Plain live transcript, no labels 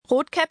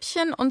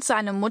Rotkäppchen und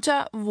seine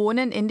Mutter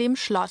wohnen in dem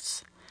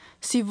Schloss.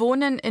 Sie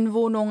wohnen in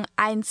Wohnung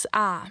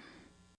 1a.